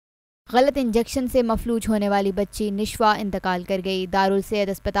गलत इंजेक्शन से मफलूज होने वाली बच्ची निशवा इंतकाल कर गई। दारुल सेहत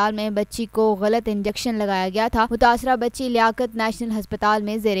अस्पताल में बच्ची को गलत इंजेक्शन लगाया गया था। मुतासरा बच्ची लियाकत नेशनल अस्पताल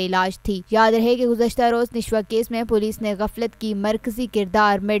में जेर इलाज थी। याद रहे कि गुज़श्ता रोज निशवा केस में पुलिस ने गफलत की मरकजी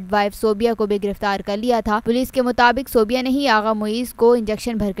किरदार मिडवाइफ सोबिया को भी गिरफ्तार कर लिया था। पुलिस के मुताबिक सोबिया ने ही आगा मुईज को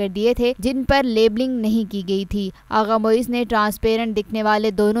इंजेक्शन भरकर दिए थे, जिन पर लेबलिंग नहीं की गई थी। आगा मुईज ने ट्रांसपेरेंट दिखने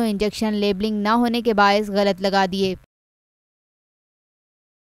वाले दोनों इंजेक्शन लेबलिंग न होने के बायस गलत लगा दिए।